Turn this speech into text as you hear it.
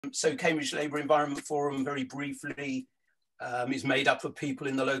So Cambridge Labour Environment Forum, very briefly, is made up of people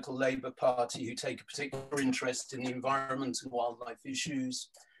in the local Labour Party who take a particular interest in the environment and wildlife issues.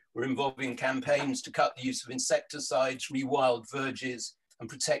 We're involved in campaigns to cut the use of insecticides, rewild verges, and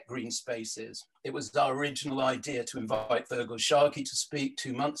protect green spaces. It was our original idea to invite Feargal Sharkey to speak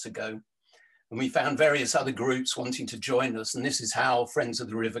 2 months ago, and we found various other groups wanting to join us, and this is how Friends of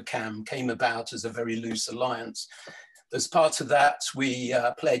the River Cam came about as a very loose alliance. As part of that, we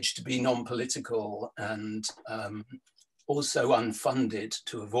pledged to be non-political and also unfunded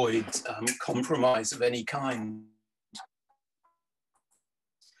to avoid compromise of any kind.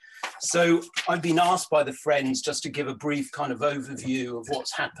 So I've been asked by the Friends just to give a brief kind of overview of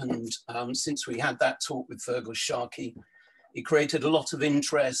what's happened since we had that talk with Feargal Sharkey. It created a lot of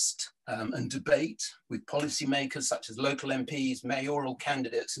interest and debate with policymakers such as local MPs, mayoral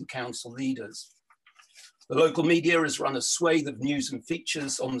candidates and council leaders. The local media has run a swathe of news and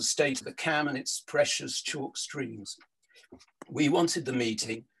features on the state of the Cam and its precious chalk streams. We wanted the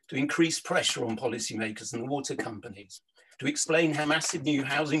meeting to increase pressure on policymakers and the water companies, to explain how massive new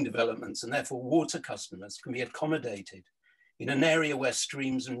housing developments and therefore water customers can be accommodated in an area where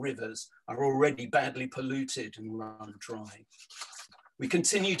streams and rivers are already badly polluted and run dry. We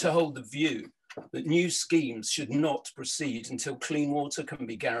continue to hold the view that new schemes should not proceed until clean water can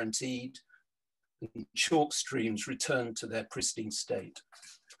be guaranteed and chalk streams return to their pristine state.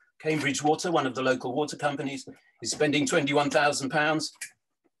 Cambridge Water, one of the local water companies, is spending £21,000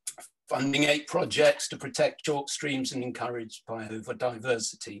 funding 8 projects to protect chalk streams and encourage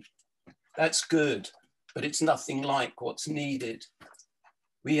biodiversity. That's good, but it's nothing like what's needed.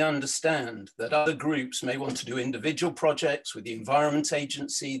 We understand that other groups may want to do individual projects with the Environment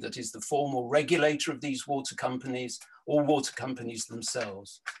Agency, that is the formal regulator of these water companies, or water companies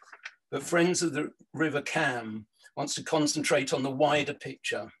themselves. But Friends of the River Cam wants to concentrate on the wider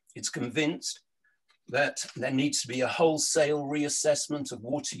picture. It's convinced that there needs to be a wholesale reassessment of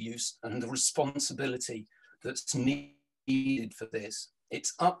water use and the responsibility that's needed for this.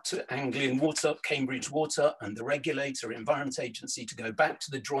 It's up to Anglian Water, Cambridge Water, and the regulator, Environment Agency, to go back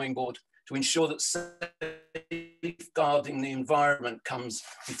to the drawing board to ensure that safeguarding the environment comes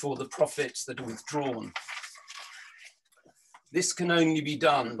before the profits that are withdrawn. This can only be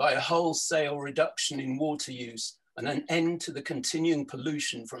done by a wholesale reduction in water use and an end to the continuing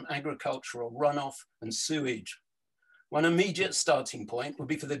pollution from agricultural runoff and sewage. One immediate starting point would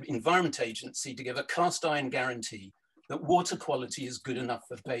be for the Environment Agency to give a cast iron guarantee that water quality is good enough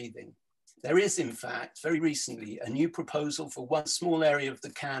for bathing. There is, in fact, very recently, a new proposal for one small area of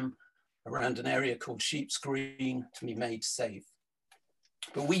the Cam around an area called Sheep's Green to be made safe.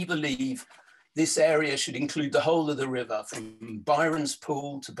 But we believe this area should include the whole of the river, from Byron's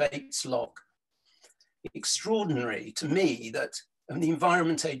Pool to Bates Lock. Extraordinary to me that the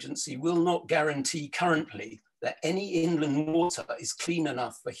Environment Agency will not guarantee currently that any inland water is clean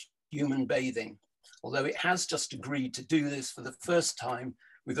enough for human bathing, although it has just agreed to do this for the first time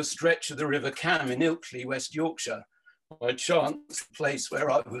with a stretch of the River Cam in Ilkley, West Yorkshire, by chance, the place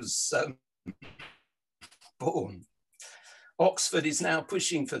where I was born. Oxford is now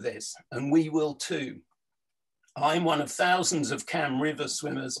pushing for this, and we will too. I'm one of thousands of Cam River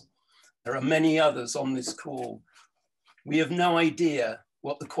swimmers. There are many others on this call. We have no idea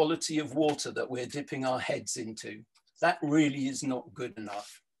what the quality of water that we're dipping our heads into. That really is not good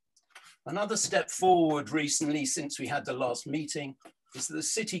enough. Another step forward recently, since we had the last meeting, is that the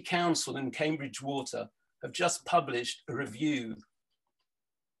City Council and Cambridge Water have just published a review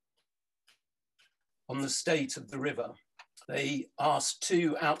on the state of the river. They asked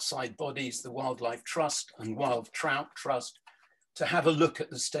 2 outside bodies, the Wildlife Trust and Wild Trout Trust, to have a look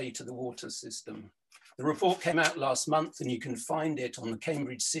at the state of the water system. The report came out last month, and you can find it on the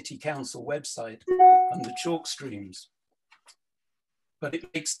Cambridge City Council website under chalk streams. But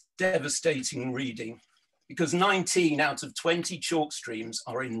it makes devastating reading, because 19 out of 20 chalk streams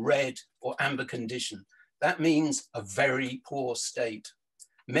are in red or amber condition. That means a very poor state.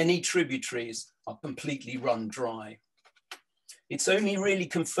 Many tributaries are completely run dry. It's only really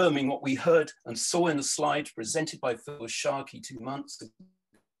confirming what we heard and saw in the slide presented by Feargal Sharkey 2 months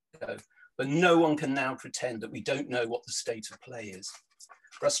ago, but no one can now pretend that we don't know what the state of play is.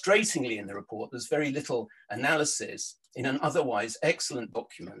 Frustratingly, in the report, there's very little analysis in an otherwise excellent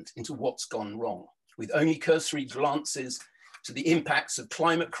document into what's gone wrong, with only cursory glances to the impacts of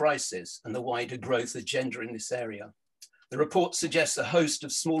climate crisis and the wider growth agenda in this area. The report suggests a host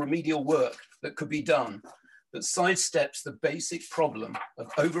of small remedial work that could be done, that sidesteps the basic problem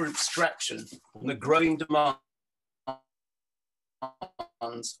of over-abstraction and the growing demands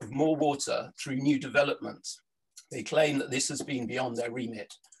of more water through new developments. They claim that this has been beyond their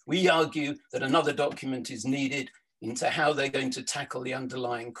remit. We argue that another document is needed into how they're going to tackle the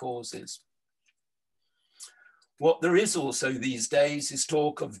underlying causes. What there is also these days is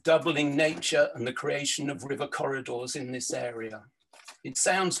talk of doubling nature and the creation of river corridors in this area. It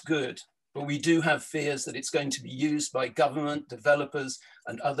sounds good, but we do have fears that it's going to be used by government, developers,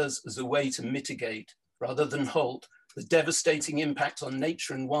 and others as a way to mitigate, rather than halt, the devastating impact on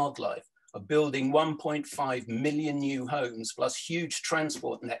nature and wildlife of building 1.5 million new homes plus huge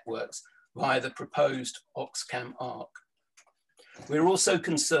transport networks via the proposed Oxcam Arc. We're also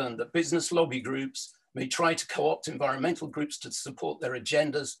concerned that business lobby groups may try to co-opt environmental groups to support their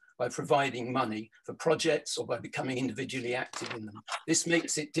agendas by providing money for projects or by becoming individually active in them. This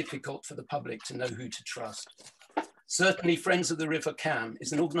makes it difficult for the public to know who to trust. Certainly, Friends of the River Cam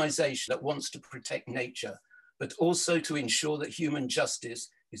is an organisation that wants to protect nature, but also to ensure that human justice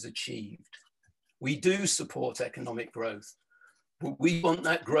is achieved. We do support economic growth, but we want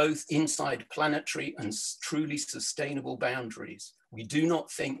that growth inside planetary and truly sustainable boundaries. We do not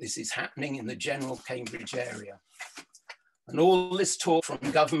think this is happening in the general Cambridge area. And all this talk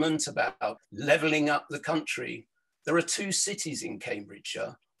from government about levelling up the country, there are two cities in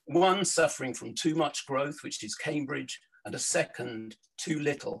Cambridgeshire, one suffering from too much growth, which is Cambridge, and a second, too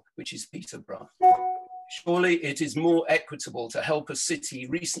little, which is Peterborough. Surely it is more equitable to help a city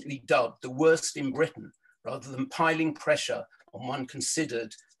recently dubbed the worst in Britain, rather than piling pressure on one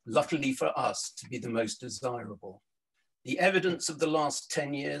considered, luckily for us, to be the most desirable. The evidence of the last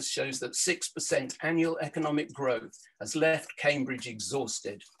 10 years shows that 6% annual economic growth has left Cambridge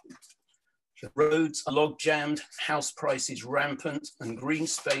exhausted. The roads are log-jammed, house prices rampant, and green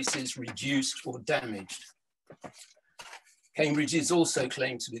spaces reduced or damaged. Cambridge is also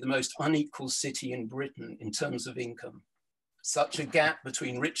claimed to be the most unequal city in Britain in terms of income. Such a gap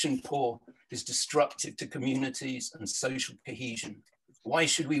between rich and poor is destructive to communities and social cohesion. Why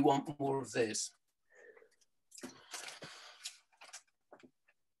should we want more of this?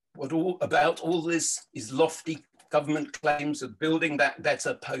 About all this is lofty government claims of building back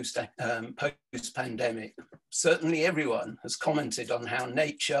better post-pandemic. Certainly everyone has commented on how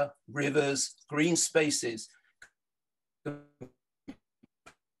nature, rivers, green spaces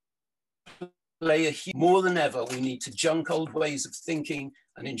play a huge. More than ever, we need to junk old ways of thinking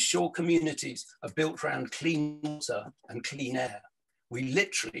and ensure communities are built around clean water and clean air. We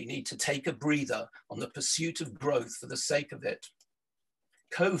literally need to take a breather on the pursuit of growth for the sake of it.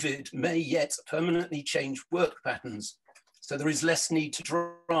 COVID may yet permanently change work patterns, so there is less need to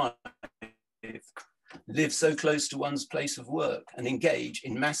drive, live so close to one's place of work, and engage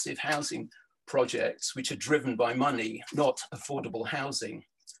in massive housing projects which are driven by money, not affordable housing.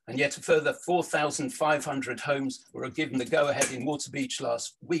 And yet a further 4,500 homes were given the go-ahead in Waterbeach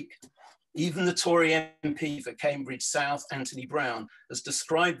last week. Even the Tory MP for Cambridge South, Anthony Brown, has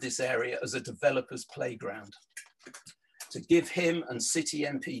described this area as a developer's playground. To give him and City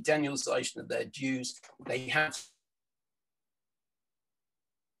MP Daniel Zeichner their dues, they have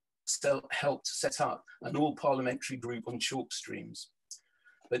helped set up an all-parliamentary group on chalk streams.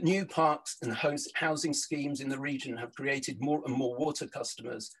 But new parks and housing schemes in the region have created more and more water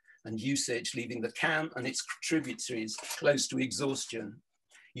customers and usage, leaving the Cam and its tributaries close to exhaustion.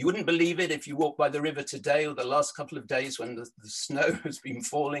 You wouldn't believe it if you walk by the river today or the last couple of days when the snow has been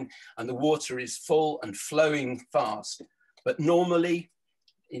falling and the water is full and flowing fast. But normally,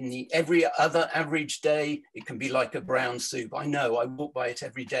 in every other average day, it can be like a brown soup. I know, I walk by it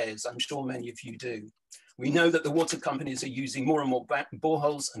every day, as I'm sure many of you do. We know that the water companies are using more and more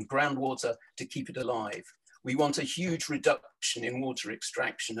boreholes and groundwater to keep it alive. We want a huge reduction in water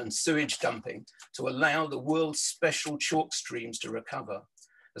extraction and sewage dumping to allow the world's special chalk streams to recover,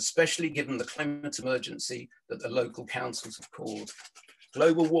 especially given the climate emergency that the local councils have called.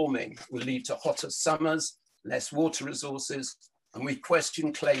 Global warming will lead to hotter summers, less water resources, and we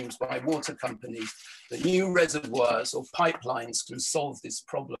question claims by water companies that new reservoirs or pipelines can solve this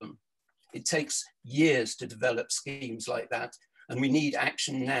problem. It takes years to develop schemes like that, and we need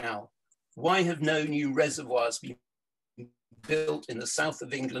action now. Why have no new reservoirs been built in the south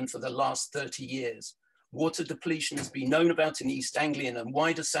of England for the last 30 years? Water depletion has been known about in East Anglia and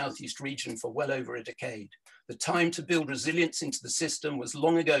wider southeast region for well over a decade. The time to build resilience into the system was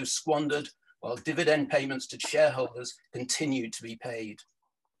long ago squandered, while dividend payments to shareholders continued to be paid.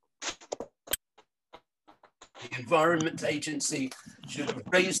 The Environment Agency should have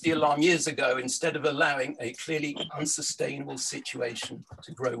raised the alarm years ago instead of allowing a clearly unsustainable situation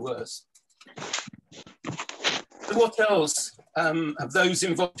to grow worse. So what else have those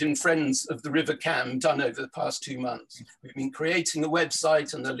involved in Friends of the River Cam done over the past 2 months? We've been creating a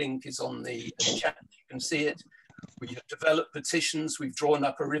website, and the link is on the chat, you can see it. We have developed petitions, we've drawn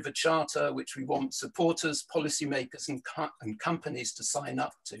up a river charter, which we want supporters, policymakers, and companies to sign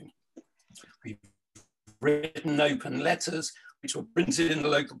up to. We've written open letters, which were printed in the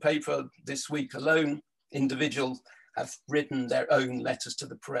local paper this week alone. Individuals have written their own letters to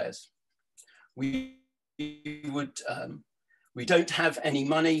the press. We don't have any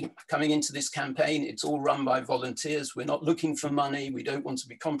money coming into this campaign. It's all run by volunteers. We're not looking for money. We don't want to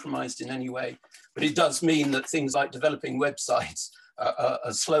be compromised in any way. But it does mean that things like developing websites are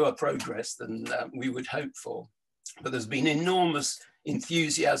slower progress than we would hope for. But there's been enormous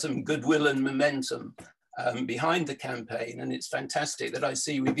enthusiasm, goodwill, and momentum behind the campaign. And it's fantastic that I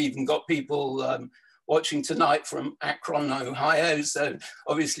see we've even got people watching tonight from Akron, Ohio. So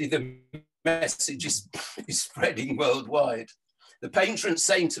obviously the message is spreading worldwide. The patron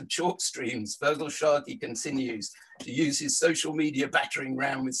saint of chalk streams, Feargal Sharkey, continues to use his social media battering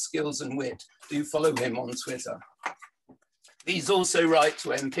ram with skills and wit. Do follow him on Twitter. Please also write to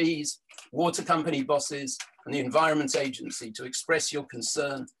MPs, water company bosses, and the Environment Agency to express your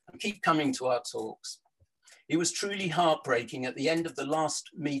concern and keep coming to our talks. It was truly heartbreaking at the end of the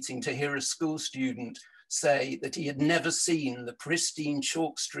last meeting to hear a school student say that he had never seen the pristine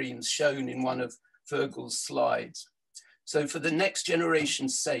chalk streams shown in one of Feargal's slides. So for the next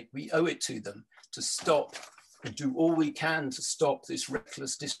generation's sake, we owe it to them to stop and do all we can to stop this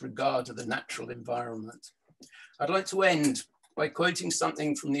reckless disregard of the natural environment. I'd like to end by quoting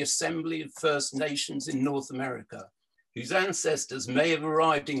something from the Assembly of First Nations in North America, whose ancestors may have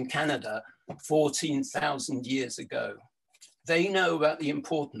arrived in Canada 14,000 years ago. They know about the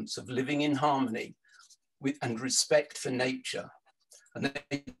importance of living in harmony with and respect for nature. And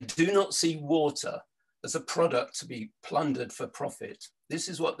they do not see water as a product to be plundered for profit. This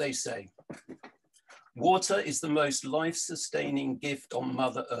is what they say. Water is the most life-sustaining gift on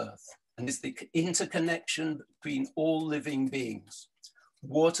Mother Earth and is the interconnection between all living beings.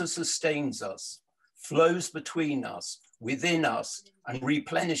 Water sustains us, flows between us, within us, and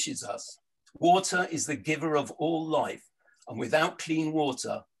replenishes us. Water is the giver of all life, and without clean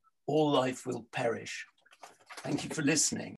water, all life will perish. Thank you for listening.